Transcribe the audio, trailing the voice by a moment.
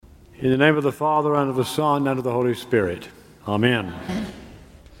In the name of the Father, and of the Son, and of the Holy Spirit. Amen.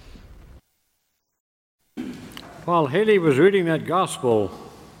 While Haley was reading that gospel,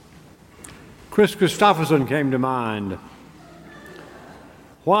 Chris Christopherson came to mind.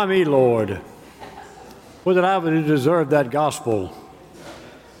 Why me, Lord? What did I ever do to deserve that gospel?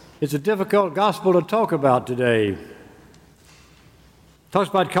 It's a difficult gospel to talk about today. It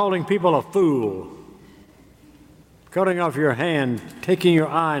talks about calling people a fool, cutting off your hand, taking your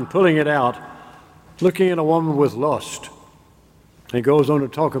eye and pulling it out, looking at a woman with lust. And it goes on to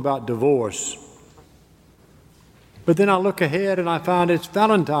talk about divorce. But then I look ahead and I find it's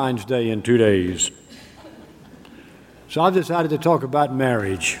Valentine's Day in 2 days. So I've decided to talk about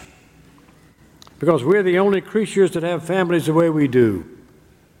marriage, because we're the only creatures that have families the way we do,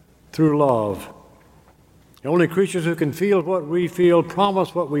 through love. The only creatures who can feel what we feel,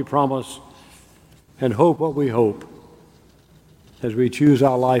 promise what we promise, and hope what we hope as we choose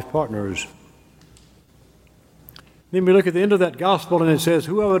our life partners. Then we look at the end of that gospel and it says,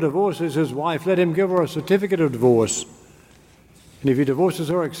 whoever divorces his wife, let him give her a certificate of divorce. And if he divorces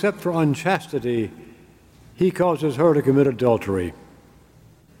her except for unchastity, he causes her to commit adultery.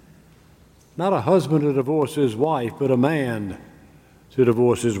 Not a husband to divorce his wife, but a man to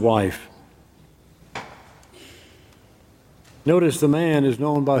divorce his wife. Notice the man is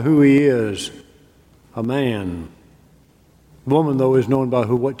known by who he is, a man. The woman, though, is known by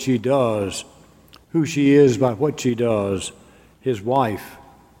what she does, who she is by what she does, his wife.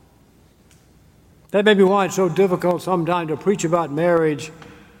 That may be why it's so difficult sometimes to preach about marriage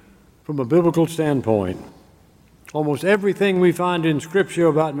from a biblical standpoint. Almost everything we find in Scripture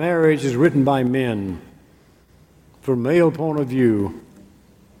about marriage is written by men, from a male point of view,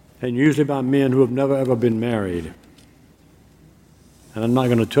 and usually by men who have never ever been married. And I'm not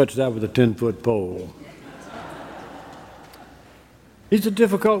going to touch that with a 10-foot pole. These are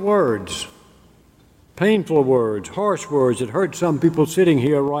difficult words, painful words, harsh words that hurt some people sitting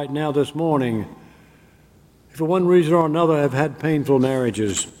here right now this morning, who for one reason or another have had painful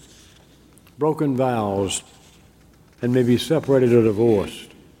marriages, broken vows, and may be separated or divorced.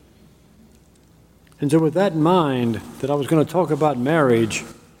 And so with that in mind, that I was going to talk about marriage,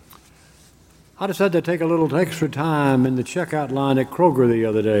 I decided to take a little extra time in the checkout line at Kroger the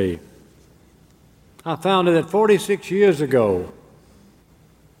other day. I found that 46 years ago,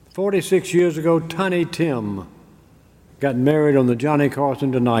 Tiny Tim got married on the Johnny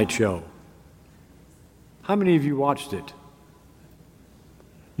Carson Tonight Show. How many of you watched it?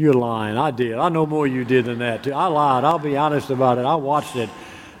 You're lying. I did. I know more you did than that, too. I lied. I'll be honest about it. I watched it.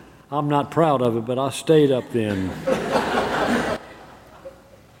 I'm not proud of it, but I stayed up then. I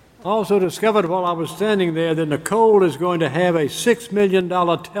also discovered while I was standing there that Nicole is going to have a $6 million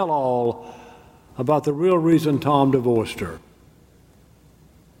tell-all about the real reason Tom divorced her.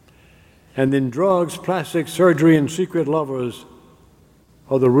 And then drugs, plastic surgery, and secret lovers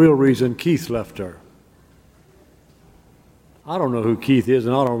are the real reason Keith left her. I don't know who Keith is,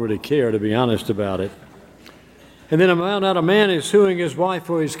 and I don't really care, to be honest about it. And then I found out a man is suing his wife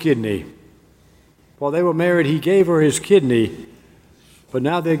for his kidney. While they were married, he gave her his kidney, but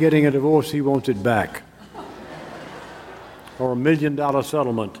now they're getting a divorce, he wants it back. Or $1 million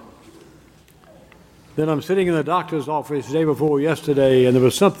settlement. Then I'm sitting in the doctor's office the day before yesterday, and there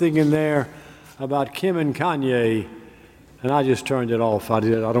was something in there about Kim and Kanye, and I just turned it off. I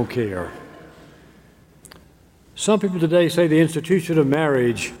don't care. Some people today say the institution of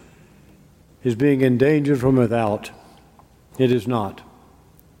marriage is being endangered from without. It is not.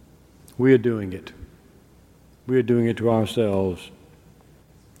 We are doing it. We are doing it to ourselves.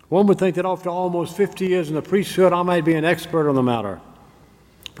 One would think that after almost 50 years in the priesthood, I might be an expert on the matter,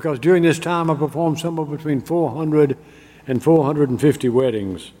 because during this time I performed somewhere between 400 and 450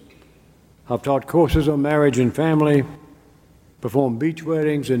 weddings. I've taught courses on marriage and family, performed beach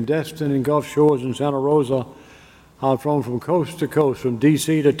weddings in Destin and Gulf Shores and Santa Rosa. I've flown from coast to coast, from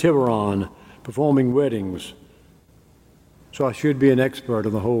D.C. to Tiburon, performing weddings. So I should be an expert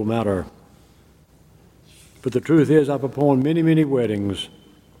on the whole matter. But the truth is, I've performed many, many weddings.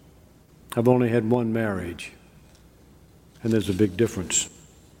 I've only had one marriage, and there's a big difference.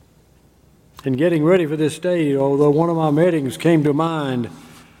 In getting ready for this day, although one of my weddings came to mind,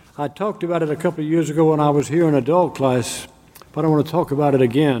 I talked about it a couple of years ago when I was here in adult class, but I want to talk about it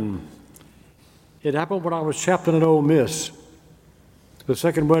again. It happened when I was chaplain at Ole Miss, the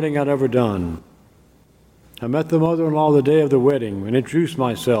second wedding I'd ever done. I met the mother-in-law the day of the wedding and introduced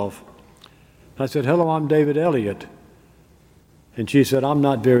myself. I said, "Hello, I'm David Elliott." And she said, "I'm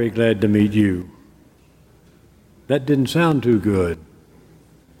not very glad to meet you." That didn't sound too good,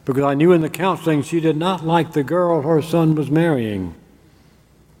 because I knew in the counseling she did not like the girl her son was marrying.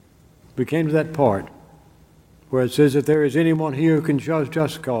 We came to that part where it says, if there is anyone here who can judge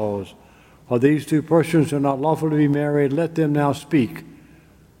just cause, or these two persons are not lawful to be married, let them now speak,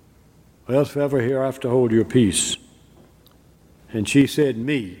 or else forever hereafter hold your peace. And she said,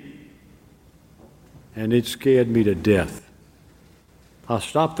 me. And it scared me to death. I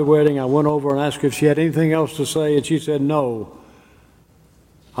stopped the wedding. I went over and asked her if she had anything else to say, and she said, no.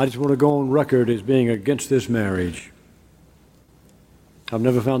 I just want to go on record as being against this marriage. I've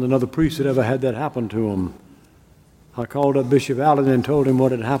never found another priest that ever had that happen to him. I called up Bishop Allen and told him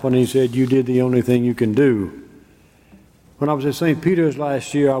what had happened. He said, you did the only thing you can do. When I was at St. Peter's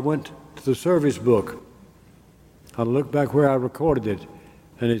last year, I went to the service book. I looked back where I recorded it,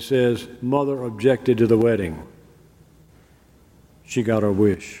 and it says, Mother objected to the wedding. She got her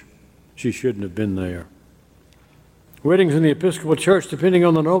wish. She shouldn't have been there. Weddings in the Episcopal Church, depending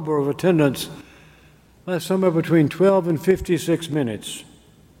on the number of attendants, last somewhere between 12 and 56 minutes.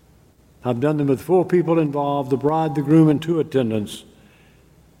 I've done them with 4 people involved, the bride, the groom, and 2 attendants,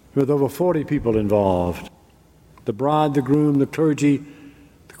 with over 40 people involved. The bride, the groom, the clergy,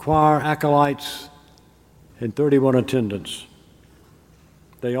 the choir, acolytes, and 31 attendants.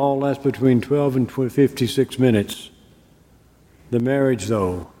 They all last between 12 and 56 minutes. The marriage,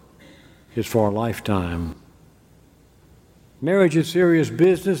 though, is for a lifetime. Marriage is serious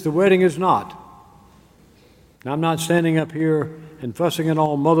business. The wedding is not. Now, I'm not standing up here and fussing at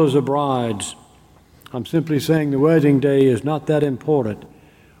all mothers of brides. I'm simply saying the wedding day is not that important.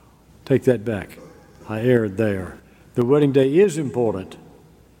 Take that back. I erred there. The wedding day is important.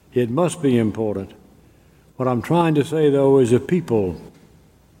 It must be important. What I'm trying to say, though, is if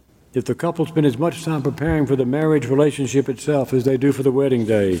the couple spend as much time preparing for the marriage relationship itself as they do for the wedding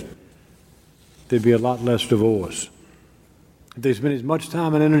day, there'd be a lot less divorce. If they spend as much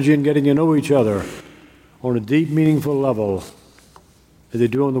time and energy in getting to know each other on a deep, meaningful level as they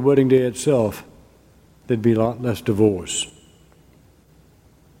do on the wedding day itself, there'd be a lot less divorce.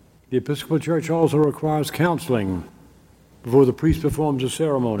 The Episcopal Church also requires counseling before the priest performs a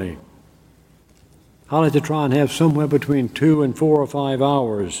ceremony. I like to try and have somewhere between 2 and 4 or 5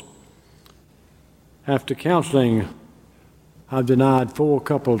 hours. After counseling, I've denied 4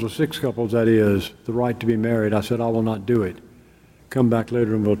 couples, or 6 couples that is, the right to be married. I said, I will not do it. Come back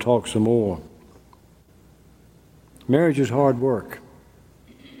later and we'll talk some more. Marriage is hard work.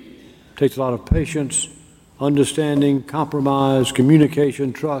 It takes a lot of patience, understanding, compromise,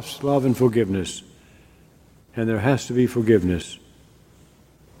 communication, trust, love, and forgiveness. And there has to be forgiveness.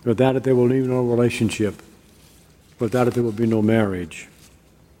 Without it, there will be no relationship. Without it, there will be no marriage.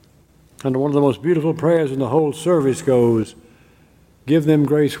 And one of the most beautiful prayers in the whole service goes, give them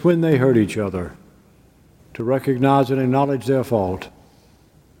grace when they hurt each other, to recognize and acknowledge their fault,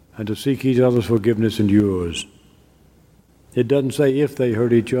 and to seek each other's forgiveness and yours. It doesn't say if they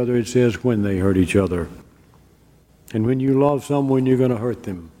hurt each other, it says when they hurt each other. And when you love someone, you're going to hurt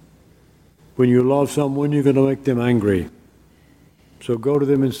them. When you love someone, you're going to make them angry. So go to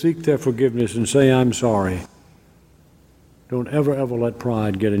them and seek their forgiveness and say, I'm sorry. Don't ever, ever let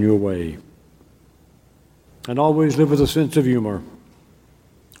pride get in your way. And always live with a sense of humor.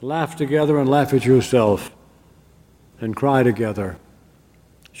 Laugh together and laugh at yourself. And cry together.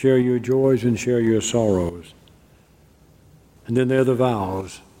 Share your joys and share your sorrows. And then there are the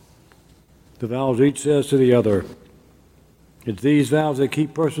vows. The vows each says to the other. It's these vows that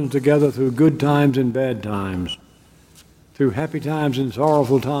keep persons together through good times and bad times, through happy times and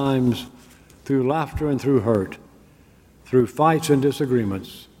sorrowful times, through laughter and through hurt, through fights and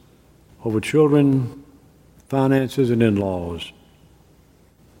disagreements over children, finances, and in-laws.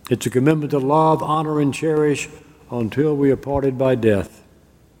 It's a commitment to love, honor, and cherish until we are parted by death.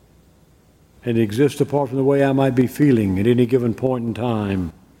 And it exists apart from the way I might be feeling at any given point in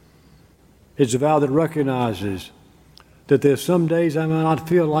time. It's a vow that recognizes that there's some days I may not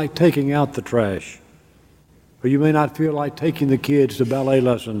feel like taking out the trash, or you may not feel like taking the kids to ballet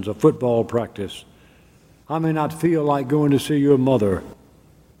lessons or football practice. I may not feel like going to see your mother,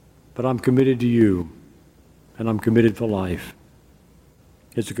 but I'm committed to you, and I'm committed for life.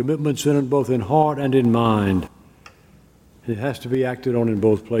 It's a commitment centered both in heart and in mind. It has to be acted on in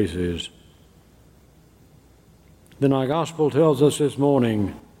both places. Then our gospel tells us this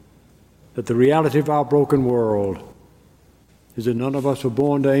morning that the reality of our broken world is that none of us are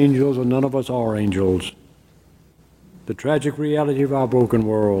born to angels and none of us are angels. The tragic reality of our broken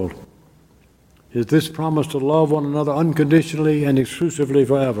world is this promise to love one another unconditionally and exclusively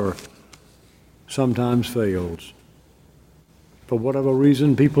forever sometimes fails. For whatever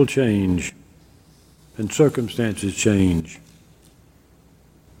reason, people change and circumstances change.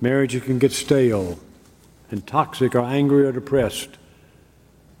 Marriages can get stale and toxic or angry or depressed.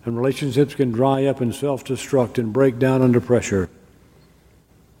 And relationships can dry up and self-destruct and break down under pressure.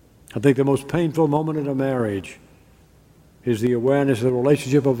 I think the most painful moment in a marriage is the awareness that the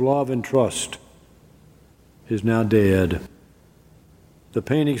relationship of love and trust is now dead. The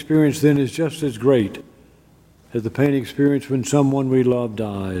pain experienced then is just as great as the pain experienced when someone we love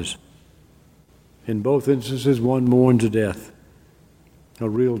dies. In both instances, one mourns a death, a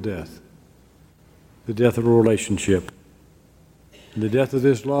real death, the death of a relationship. And the death of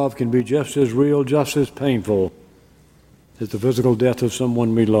this love can be just as real, just as painful as the physical death of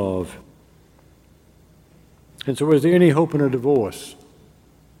someone we love. And so is there any hope in a divorce?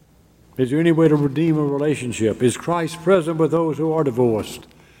 Is there any way to redeem a relationship? Is Christ present with those who are divorced?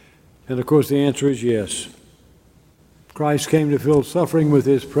 And of course the answer is yes. Christ came to fill suffering with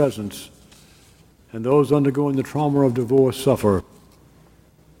his presence. And those undergoing the trauma of divorce suffer,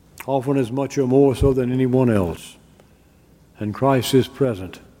 often as much or more so than anyone else. And Christ is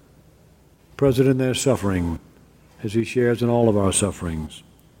present in their suffering, as he shares in all of our sufferings.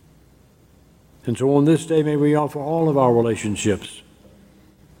 And so on this day may we offer all of our relationships,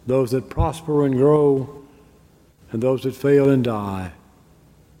 those that prosper and grow, and those that fail and die,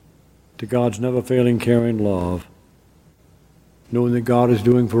 to God's never-failing care and love, knowing that God is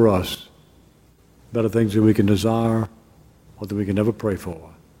doing for us better things that we can desire or that we can never pray for.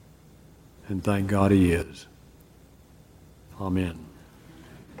 And thank God he is. Amen.